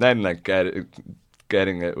 And then like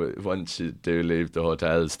getting it, once you do leave the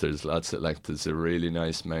hotels, there's lots of like, there's a really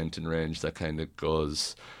nice mountain range that kind of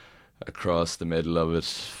goes across the middle of it,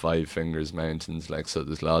 Five Fingers Mountains, like, so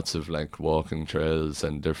there's lots of like walking trails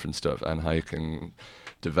and different stuff, and hiking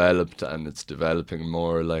developed, and it's developing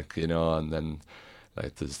more, like, you know. And then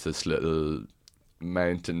like there's this little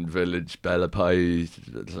mountain village,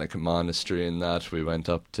 Belapai, like a monastery in that we went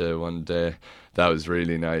up to one day. That was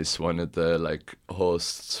really nice. One of the like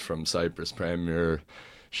hosts from Cyprus Premier,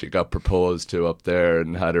 she got proposed to up there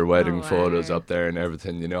and had her wedding photos up there and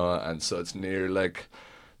everything, you know. And so it's near like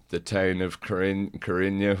the town of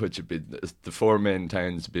Kyrenia, which would be the four main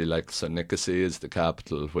towns would be like, so Nicosia is the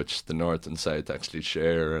capital, which the north and south actually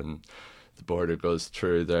share, and the border goes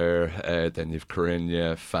through there. Then you've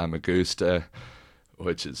Kyrenia, Famagusta,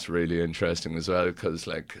 which is really interesting as well, because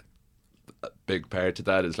like a big part of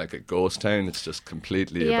that is like a ghost town. It's just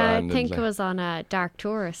completely abandoned. I think like, it was on a Dark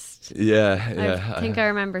Tourist. Yeah. I think I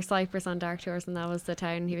remember Cyprus on Dark Tourist, and that was the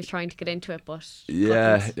town he was trying to get into it, but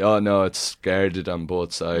yeah. couldn't. Oh no, it's guarded on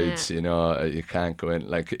both sides. You know, you can't go in.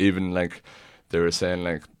 Like, even like they were saying,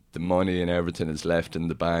 like the money and everything is left in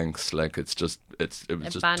the banks. Like, it was just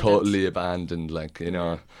totally abandoned. Like, you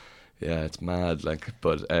know. Yeah, it's mad, like,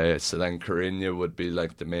 but so then Kyrenia would be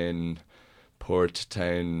like the main port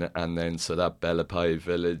town, and then so that Belapai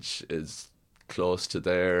village is close to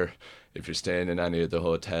there. If you're staying in any of the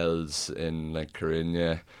hotels in like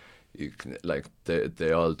Kyrenia, you can, like,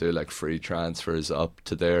 they all do like free transfers up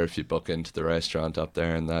to there if you book into the restaurant up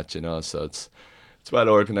there and that, you know. So it's well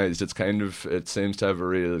organised. It's kind of, it seems to have a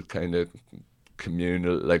real kind of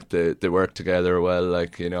communal, like they work together well,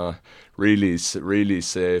 like, you know, really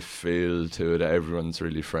safe feel to it. Everyone's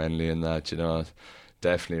really friendly and that, you know.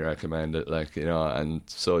 definitely recommend it. Like, you know, and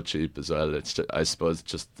so cheap as well. It's I suppose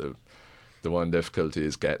just the one difficulty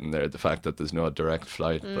is getting there. The fact that there's no direct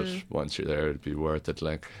flight, but once you're there, it'd be worth it.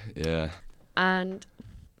 Like, yeah. And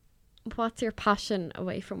what's your passion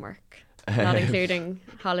away from work? Not including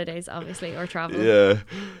holidays, obviously, or travel. Yeah,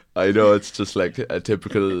 I know it's just like a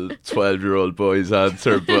typical 12-year-old boy's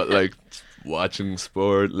answer, but like watching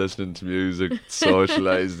sport, listening to music,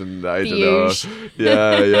 socialising, I don't know.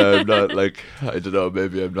 Yeah, I'm not like, I don't know,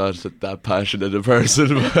 maybe I'm not that passionate a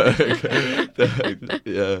person, but like,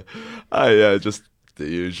 yeah, just the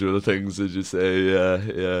usual things, as you say.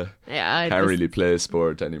 Yeah. I Can't really play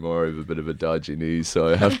sport anymore. I have a bit of a dodgy knee, so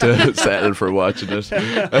I have to settle for watching it.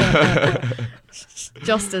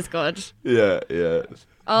 Just as good. Yeah.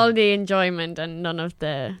 All the enjoyment and none of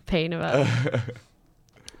the pain of it.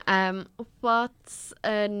 What's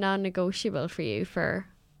a non-negotiable for you for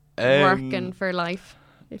work and for life?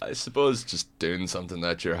 I suppose just doing something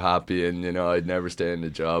that you're happy in. You know, I'd never stay in a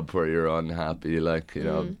job where you're unhappy. Like, you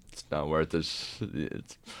know, it's not worth it.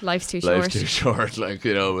 Life's too short. Life's too short, like,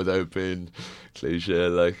 you know, without being cliche,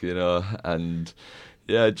 like, you know. And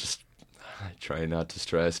yeah, just I try not to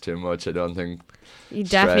stress too much. I don't think you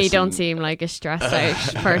definitely don't seem like a stressed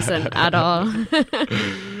out person at all.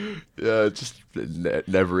 Yeah, it just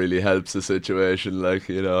never really helps the situation. Like,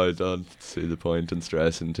 you know, I don't see the point in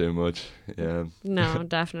stressing too much. Yeah. No,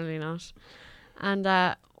 definitely not. And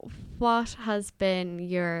what has been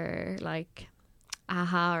your like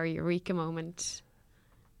aha or eureka moment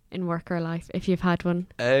in work or life, if you've had one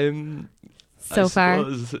so far?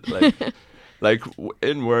 Suppose, like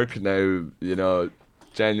in work now, you know,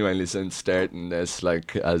 genuinely since starting this,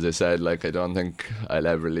 like, as I said, like, I don't think I'll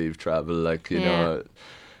ever leave travel. Like, you know,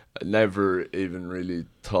 I never even really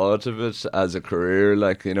thought of it as a career.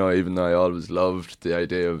 Like, you know, even though I always loved the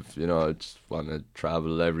idea of, you know, I just want to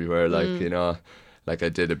travel everywhere. Like, you know, like I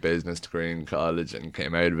did a business degree in college and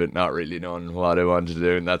came out of it not really knowing what I wanted to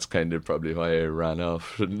do, and that's kind of probably why I ran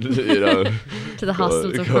off, and, you know, to the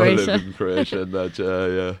hostels of Croatia. Live in Croatia and that,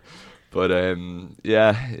 yeah. But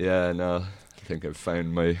no, I think I've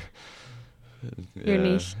found my your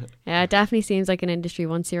niche. Yeah, it definitely seems like an industry.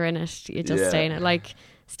 Once you're in it, you just stay in it. Like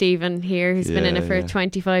Stephen here, who's been in it for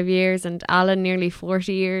 25 years, and Alan nearly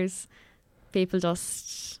 40 years. People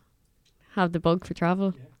just have the bug for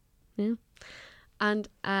travel. Yeah. And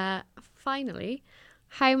finally,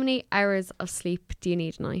 how many hours of sleep do you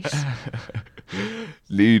need a night?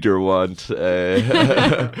 Need or want.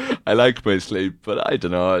 I like my sleep, but I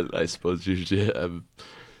don't know. I suppose usually I have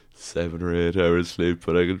 7 or 8 hours sleep,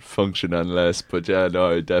 but I can function on less. But yeah,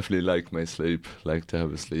 no, I definitely like my sleep. Like to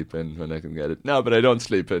have a sleep in when I can get it. No, but I don't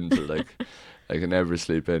sleep in till like I can never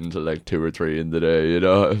sleep in till like 2 or 3 in the day. You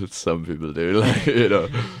know, some people do. Like, you know.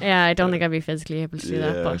 Yeah, I don't think I'd be physically able to do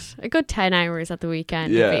that, but a good 10 hours at the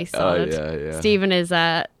weekend would be solid. Yeah. Stephen is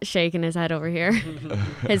shaking his head over here.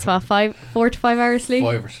 His what, 4 to 5 hours sleep?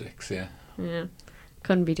 5 or 6, yeah. Yeah,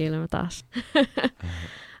 couldn't be dealing with that.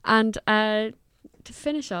 And to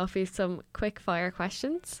finish off, we have some quick fire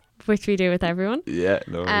questions, which we do with everyone. Yeah,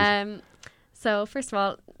 no worries. So first of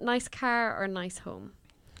all, nice car or nice home?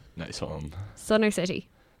 Nice home. Sun or city?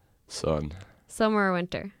 Sun. Summer or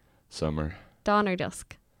winter? Summer. Dawn or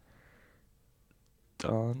dusk?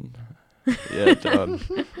 Dawn. Yeah, dawn.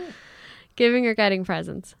 Giving or getting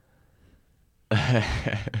presents?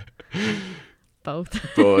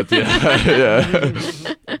 Both. Both, yeah.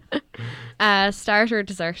 Starter or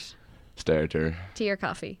dessert? Starter. Tea or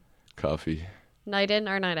coffee? Coffee. Night in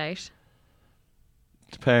or night out?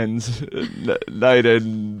 Depends. Night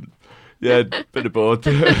in. Yeah, bit of both.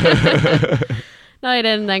 Night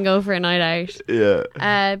in, then go for a night out.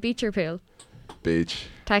 Yeah. Beach or pool? Beach.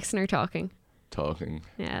 Texting or talking? Talking.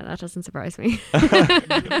 Yeah, that doesn't surprise me.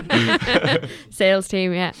 Sales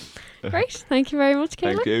team, yeah. Great. Thank you very much,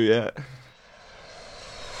 Caelan. Thank you, yeah.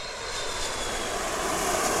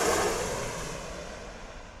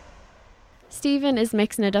 Stephen is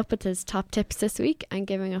mixing it up with his top tips this week and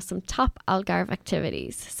giving us some top Algarve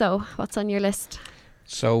activities. So, what's on your list?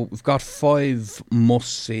 So we've got 5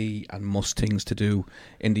 must-see and must-things to do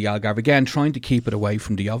in the Algarve. Again, trying to keep it away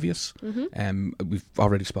from the obvious. We've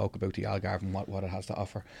already spoke about the Algarve and what it has to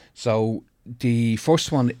offer. So the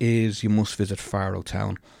first one is you must visit Faro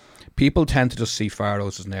Town. People tend to just see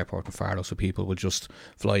Faroes as an airport in Faro, so people will just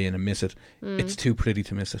fly in and miss it. It's too pretty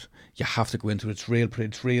to miss it. You have to go into it. It's real pretty.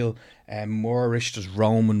 It's real Moorish. There's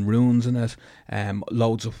Roman ruins in it.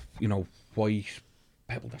 Loads of, you know, white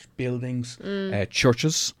pebble-dash buildings,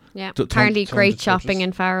 churches. Yeah, apparently great shopping churches.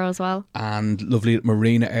 in Faro as well. And lovely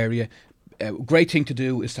marina area. Great thing to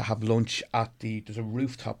do is to have lunch at there's a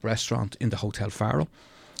rooftop restaurant in the Hotel Faro.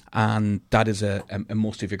 and that is a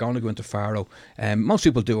must if you're going to go into Faro. Most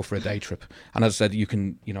people do it for a day trip, and as I said, you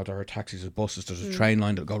can, there are taxis, there's buses, there's a train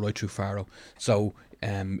line that'll go right through Faro. So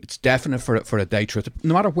it's definite for a day trip.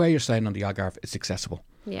 No matter where you're staying on the Algarve, it's accessible.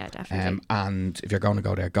 Yeah, definitely. And if you're going to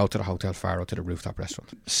go there, go to the Hotel Faro, to the rooftop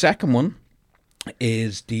restaurant. Second one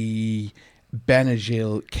is the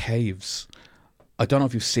Benagil Caves. I don't know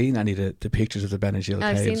if you've seen any of the pictures of the Benagil Caves.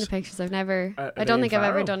 I've seen the pictures. I've never. I don't think I've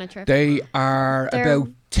ever done a trip. They are about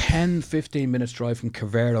 10-15 minutes drive from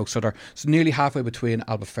Cavero, so they're nearly halfway between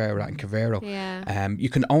Albufeira and Cavero. Yeah. You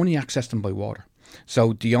can only access them by water.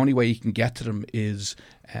 So the only way you can get to them is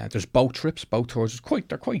there's boat trips, boat tours.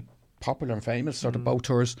 They're quite popular and famous, sort of boat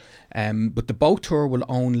tours. But the boat tour will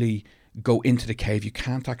only go into the cave. You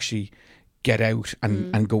can't actually get out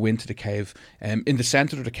and go into the cave. In the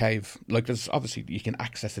centre of the cave, like, there's obviously, you can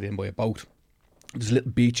access it in by a boat. There's a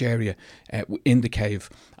little beach area in the cave,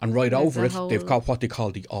 and right over it they've got what they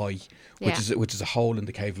call the eye, which is a hole in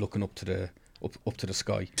the cave looking up to the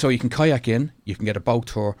sky. So you can kayak in, you can get a boat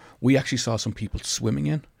tour. We actually saw some people swimming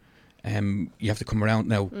in. You have to come around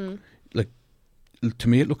now. Like, to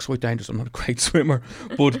me, it looks quite dangerous. I'm not a great swimmer,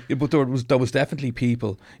 but there was definitely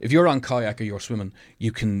people. If you're on kayak or you're swimming,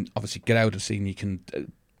 you can obviously get out of the sea and you can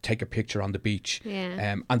take a picture on the beach.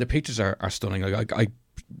 Yeah. And the pictures are stunning.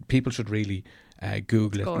 People should really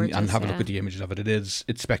Google it and have a look at the images of it. It's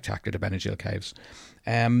spectacular, the Benagil Caves.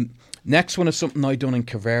 Next one is something I done in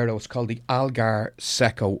Cavero. It's called the Algar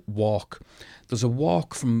Secco Walk. There's a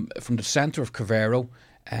walk from the centre of Cavero,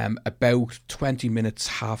 about 20 minutes,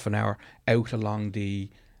 half an hour out along the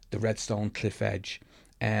Redstone cliff edge.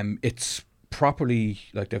 It's properly,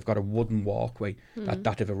 like, they've got a wooden walkway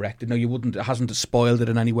that they've erected. Now, it hasn't spoiled it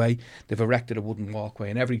in any way. They've erected a wooden walkway,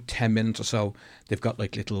 and every 10 minutes or so they've got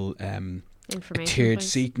like little a tiered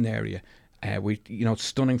seating area. It's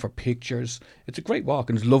stunning for pictures. It's a great walk,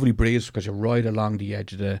 and it's a lovely breeze because you're right along the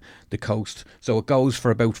edge of the coast. So it goes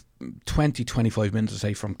for about 20-25 minutes, I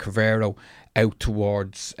say, from Cavero out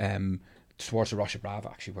towards the Rocha Brava,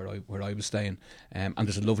 actually, where I was staying. And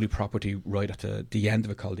there's a lovely property right at the end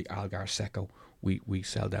of it called the Algar Secco. We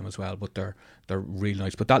sell them as well, but they're really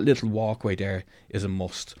nice. But that little walkway there is a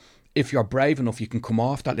must. If you're brave enough, you can come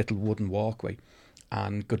off that little wooden walkway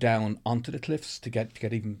and go down onto the cliffs to get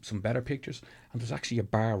even some better pictures. And there's actually a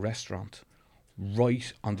bar restaurant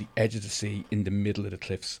right on the edge of the sea in the middle of the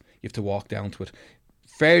cliffs. You have to walk down to it.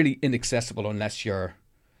 Fairly inaccessible unless you're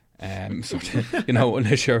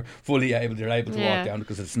unless you're fully able to walk down,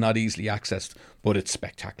 because it's not easily accessed, but it's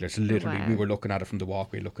spectacular. It's literally, we were looking at it from the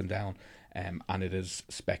walkway, looking down, and it is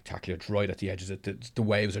spectacular. It's right at the edges. The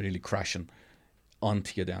waves are really crashing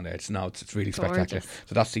onto you down there. It's really spectacular.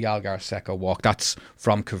 So that's the Algar Secco Walk. That's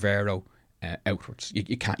from Cavero outwards.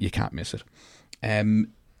 You can't miss it.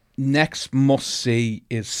 Next must see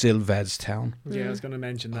is Silves Town. Yeah, I was going to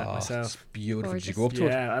mention that myself. It's beautiful. Gorgeous. Did you go up to it?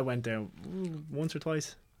 Yeah, I went there once or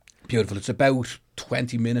twice. Beautiful. It's about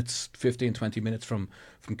 20 minutes, 15-20 minutes from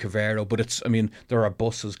Cavero, but there are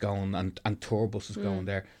buses going and tour buses going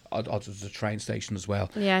there. There's a train station as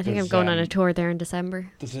well. Yeah, I think I'm going on a tour there in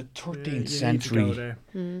December. There's a 13th century. Need to go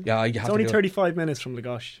there. Yeah, it's only 35 minutes from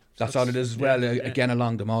Lagash. That's all it is as well. Again,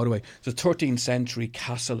 along the motorway. It's a 13th century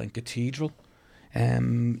castle and cathedral.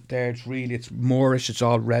 It's Moorish. It's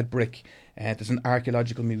all red brick. There's an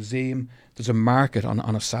archaeological museum. There's a market on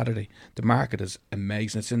a Saturday. The market is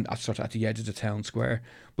amazing. It's at the edge of the town square.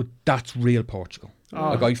 But that's real Portugal.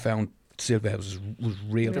 Like, I found Silves was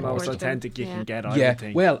real the Portugal. most authentic you can get, I would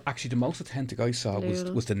think. Well, actually, the most authentic I saw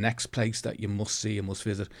was the next place that you must see and must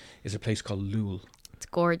visit is a place called Loule. It's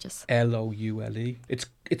gorgeous. Loule.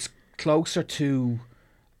 It's closer to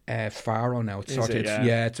Faro now.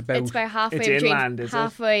 It's about halfway it's inland, is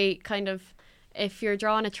halfway kind of. If you're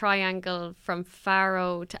drawing a triangle from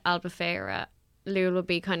Faro to Albufeira, Loule will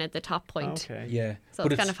be kind of the top point. Okay. Yeah. So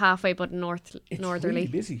it's kind of halfway, but northerly. It's really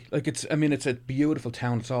busy. Like, it's a beautiful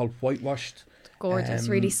town. It's all whitewashed. Gorgeous.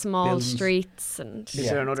 Really small buildings. Streets. And Is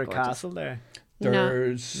there another castle there?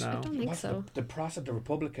 There's I don't think so. The Praça da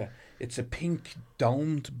República. It's a pink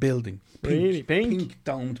domed building. Really? Pink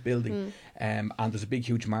domed building. And there's a big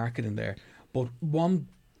huge market in there. But one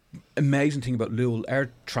amazing thing about Loule,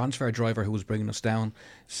 our transfer driver who was bringing us down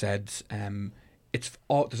said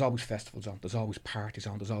there's always festivals on, there's always parties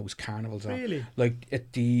on, there's always carnivals on. Really? Like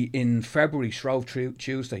in February, Shrove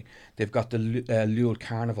Tuesday, they've got the Loule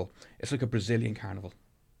Carnival. It's like a Brazilian carnival.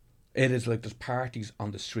 It is like there's parties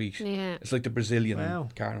on the street. Yeah. It's like the Brazilian Wow.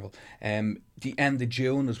 carnival. The end of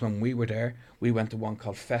June is when we were there. We went to one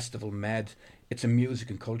called Festival Med. It's a music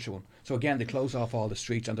and culture one. So again, they close off all the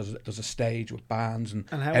streets and there's a stage with bands and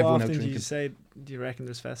And how everyone out often do drinking. you say, do you reckon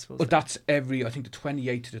there's festivals? But that's I think the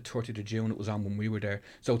 28th to the 30th of June it was on when we were there.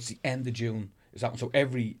 So it's the end of June. Is that one? So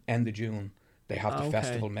every end of June they have the Okay.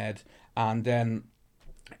 Festival Med. And then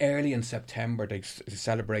early in September they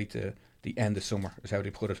celebrate the end of summer, is how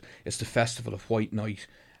they put it. It's the Festival of White Night,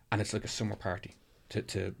 and it's like a summer party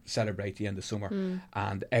to celebrate the end of summer.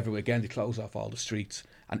 And again they close off all the streets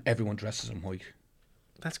and everyone dresses in white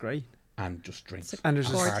That's great. and just drinks. And there's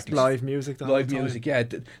Gorgeous. just parties. live music the whole Live time. music, yeah.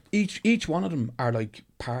 Each one of them are like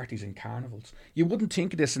parties and carnivals. You wouldn't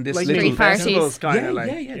think of this in this Like little Street parties. festivals, kind yeah, of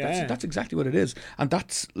like. yeah. That's exactly what it is, and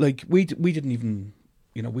that's like we didn't even,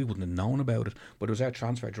 we wouldn't have known about it, but it was our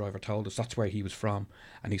transfer driver told us that's where he was from,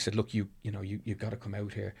 and he said, look, you got to come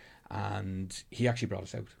out here, and he actually brought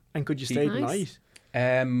us out. And could you stay the Nice.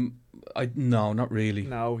 night? No, not really.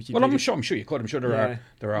 No. You Well, did I'm it- sure you could. I'm sure there Yeah.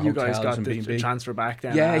 are You hotels guys got and the B&B. transfer back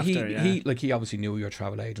then. Yeah, after, he obviously knew we were a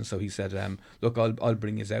travel agent, so he said, look, I'll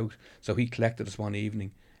bring us out. So he collected us one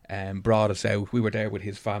evening, brought us out. We were there with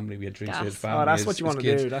his family. We had drinks with his Gas. family. Oh, that's his- what you his want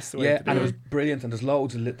to kids. do. That's the way Yeah, to do and it it. was brilliant. And there's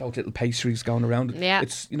loads of those little pastries going around. Yeah.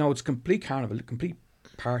 It's it's complete carnival, complete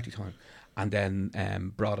party time. And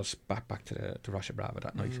then brought us back to Rocha Brava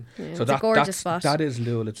that night. Yeah, So it's a gorgeous that's, spot. that is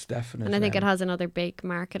Lille. It's definitely. And I think it has another big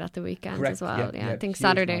market at the weekends Correct, as well. yeah, Yeah, yeah, I think huge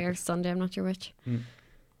Saturday or market. Sunday, I'm not sure which.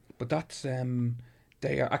 But that's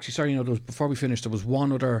they are actually sorry. There was, before we finished, there was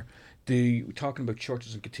one other. We're talking about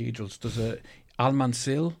churches and cathedrals. There's a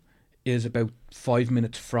Almansil is about 5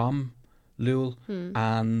 minutes from Lille,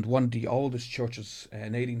 and one of the oldest churches,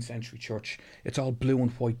 an 18th century church. It's all blue and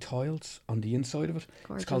white tiles on the inside of it.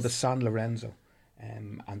 It's called the Gorgeous. San Lorenzo,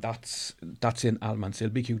 and that's in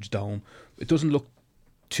Almansil. Big huge dome. It doesn't look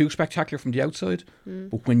too spectacular from the outside,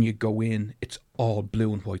 but when you go in, it's all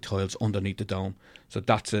blue and white tiles underneath the dome. So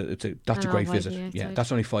that's a And great all white visit. on the Yeah, outside.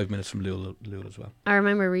 that's only 5 minutes from Lille as well. I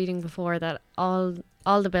remember reading before that all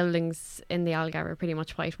the buildings in the Algarve are pretty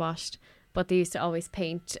much whitewashed, but they used to always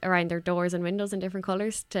paint around their doors and windows in different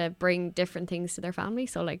colours to bring different things to their family.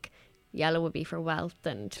 So like yellow would be for wealth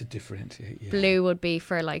and To differentiate, yeah. blue would be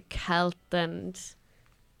for like health, and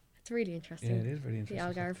it's really Yeah, interesting. it is very The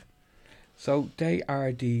interesting. Algarve. So they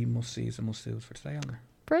are the must-sees and must-dos for today, Anna.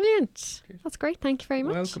 Brilliant. That's great. Thank you very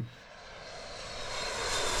much. Welcome.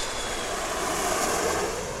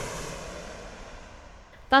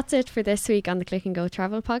 That's it for this week on the Click and Go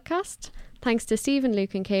Travel Podcast. Thanks to Stephen,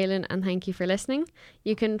 Luke and Kaylin, and thank you for listening.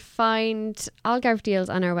 You can find Algarve deals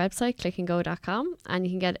on our website, clickandgo.com, and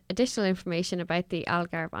you can get additional information about the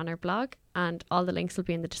Algarve on our blog, and all the links will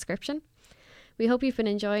be in the description. We hope you've been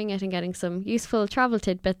enjoying it and getting some useful travel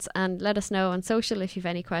tidbits, and let us know on social if you've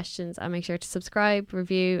any questions, and make sure to subscribe,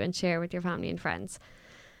 review and share with your family and friends.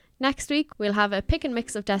 Next week, we'll have a pick and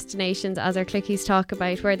mix of destinations as our clickies talk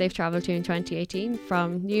about where they've travelled to in 2018,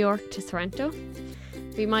 from New York to Sorrento.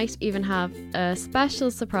 We might even have a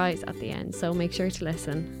special surprise at the end, so make sure to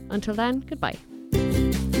listen. Until then, goodbye.